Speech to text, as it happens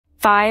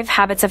5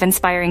 Habits of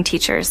inspiring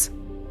teachers.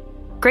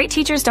 Great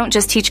teachers don't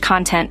just teach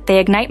content, they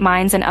ignite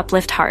minds and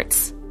uplift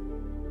hearts.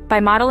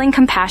 By modeling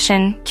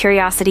compassion,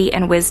 curiosity,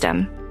 and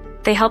wisdom,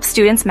 they help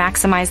students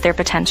maximize their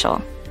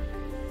potential.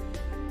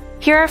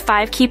 Here are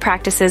 5 key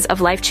practices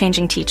of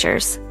life-changing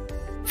teachers.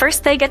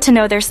 First, they get to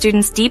know their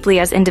students deeply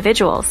as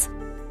individuals,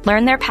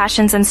 learn their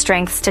passions and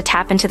strengths to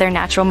tap into their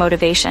natural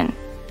motivation.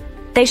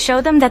 They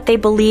show them that they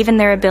believe in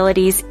their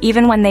abilities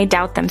even when they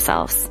doubt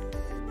themselves.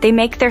 They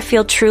make their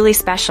field truly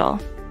special.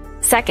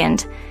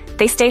 Second,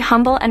 they stay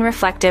humble and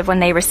reflective when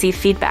they receive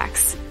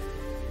feedbacks.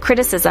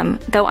 Criticism,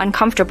 though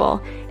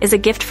uncomfortable, is a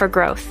gift for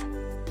growth.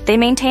 They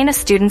maintain a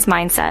student's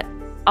mindset,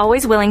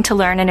 always willing to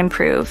learn and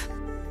improve.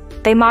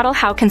 They model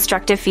how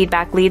constructive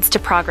feedback leads to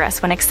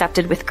progress when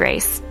accepted with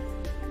grace.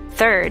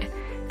 Third,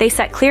 they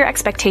set clear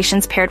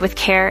expectations paired with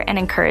care and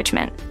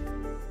encouragement.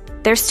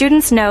 Their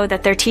students know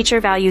that their teacher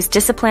values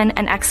discipline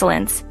and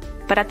excellence,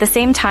 but at the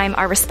same time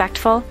are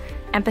respectful,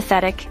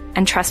 empathetic,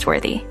 and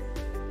trustworthy.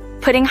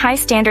 Putting high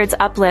standards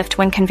uplift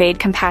when conveyed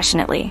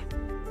compassionately.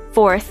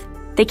 Fourth,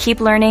 they keep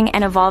learning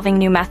and evolving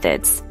new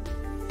methods.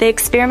 They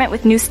experiment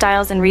with new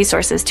styles and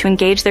resources to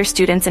engage their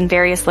students in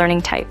various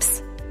learning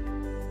types.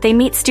 They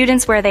meet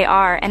students where they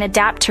are and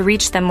adapt to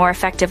reach them more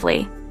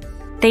effectively.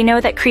 They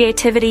know that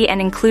creativity and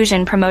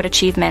inclusion promote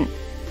achievement.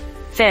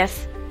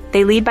 Fifth,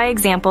 they lead by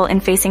example in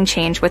facing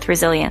change with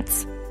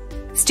resilience.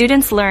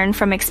 Students learn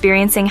from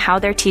experiencing how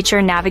their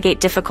teacher navigate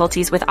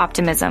difficulties with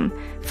optimism,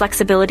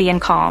 flexibility, and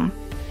calm.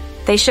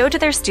 They show to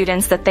their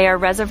students that they are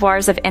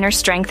reservoirs of inner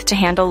strength to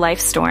handle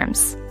life's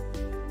storms.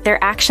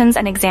 Their actions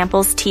and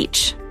examples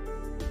teach.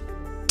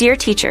 Dear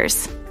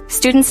teachers,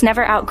 students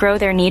never outgrow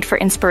their need for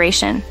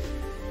inspiration.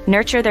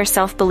 Nurture their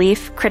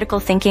self-belief,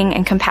 critical thinking,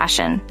 and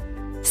compassion.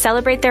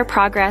 Celebrate their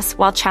progress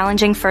while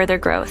challenging further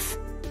growth.